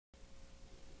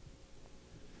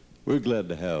We're glad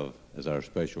to have as our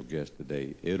special guest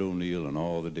today Ed O'Neill and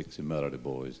all the Dixie Melody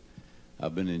Boys.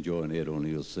 I've been enjoying Ed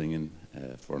O'Neill singing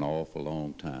for an awful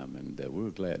long time, and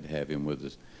we're glad to have him with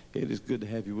us. Ed, it's good to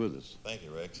have you with us. Thank you,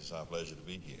 Rex. It's our pleasure to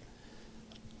be here.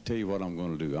 Tell you what I'm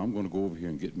going to do. I'm going to go over here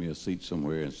and get me a seat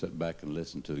somewhere and sit back and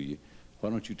listen to you.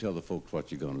 Why don't you tell the folks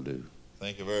what you're going to do?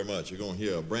 Thank you very much. You're going to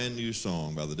hear a brand new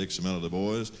song by the Dixie Melody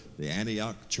Boys, the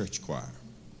Antioch Church Choir.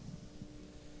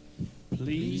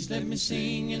 Please let me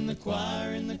sing in the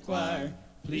choir, in the choir.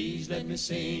 Please let me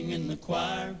sing in the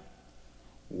choir.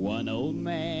 One old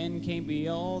man can't be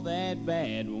all that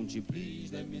bad. Won't you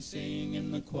please let me sing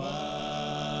in the choir?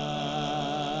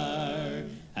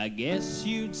 I guess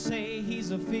you'd say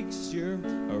he's a fixture.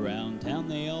 Around town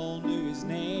they all knew his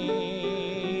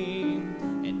name.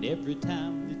 And every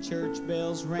time the church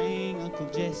bells rang, Uncle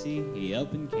Jesse, he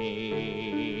up and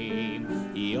came.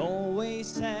 He always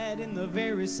sat in the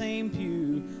very same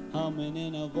pew, humming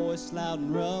in a voice loud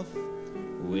and rough.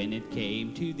 When it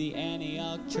came to the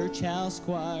Antioch Church House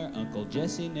Choir, Uncle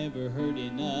Jesse never heard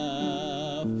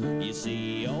enough. You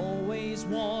see, he always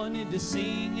wanted to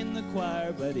sing in the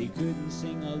choir, but he couldn't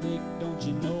sing a lick, don't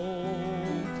you know?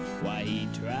 Why, he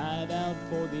tried out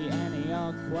for the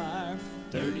Antioch Choir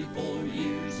 34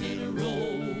 years in a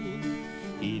row.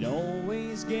 He'd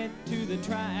always get to the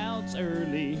tryouts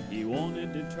early. He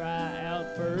wanted to try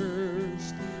out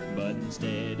first. But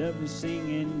instead of his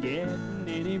singing getting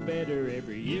any better,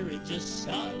 every year it just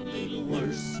got a little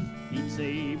worse. He'd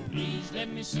say, please let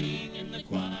me sing in the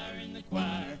choir, in the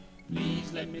choir.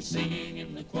 Please let me sing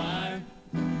in the choir.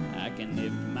 I can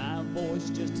lift my voice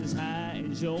just as high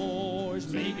as yours,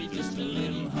 maybe just a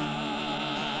little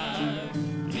higher.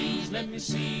 Please let me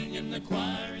sing in the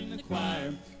choir, in the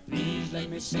choir. Please let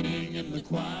me sing in the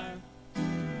choir.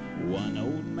 One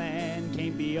old man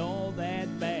can't be all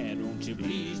that bad. Won't you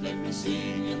please let me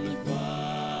sing in the choir?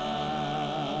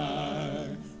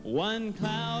 One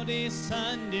cloudy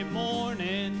Sunday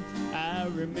morning, I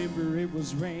remember it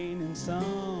was raining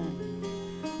some.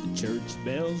 The church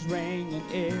bells rang and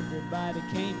everybody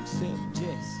came except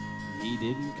Jess. He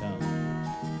didn't come.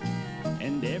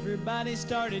 And everybody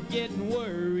started getting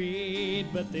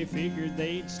worried, but they figured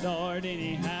they'd start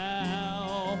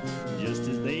anyhow. Just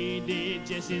as they did,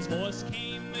 Jesse's voice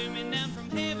came booming down from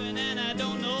heaven, and I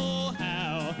don't know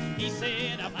how. He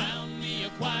said, I found me a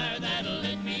choir that'll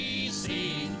let me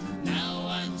sing. Now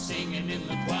I'm singing in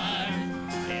the choir,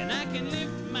 and I can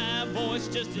lift my voice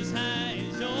just as high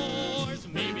as yours,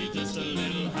 maybe just a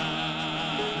little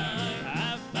higher.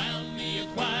 I found me a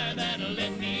choir that'll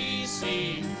let me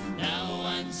sing. Now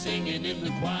I'm singing in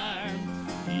the choir.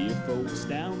 You folks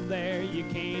down there, you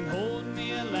can't hold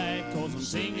me a light, 'cause I'm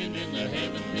singing in the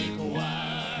heavenly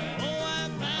choir. Oh, I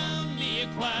found me a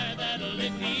choir that'll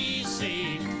let me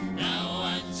sing. Now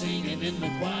I'm singing in the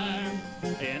choir,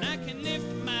 and I can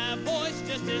lift my voice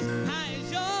just as high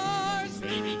as yours,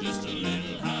 maybe just a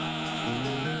little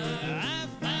higher. I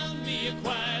found me a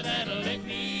choir that'll let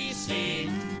me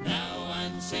sing. Now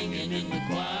I'm singing in the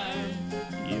choir.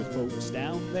 You folks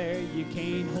down there, you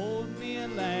can't hold me a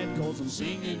light, 'cause I'm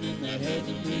singing in the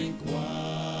heavenly choir.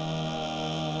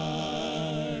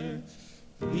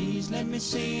 Please let me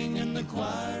sing in the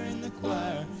choir, in the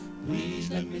choir. Please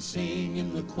let me sing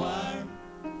in the choir.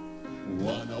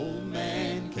 One old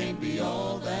man can't be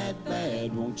all that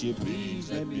bad. Won't you please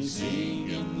let me sing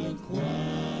in the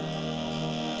choir?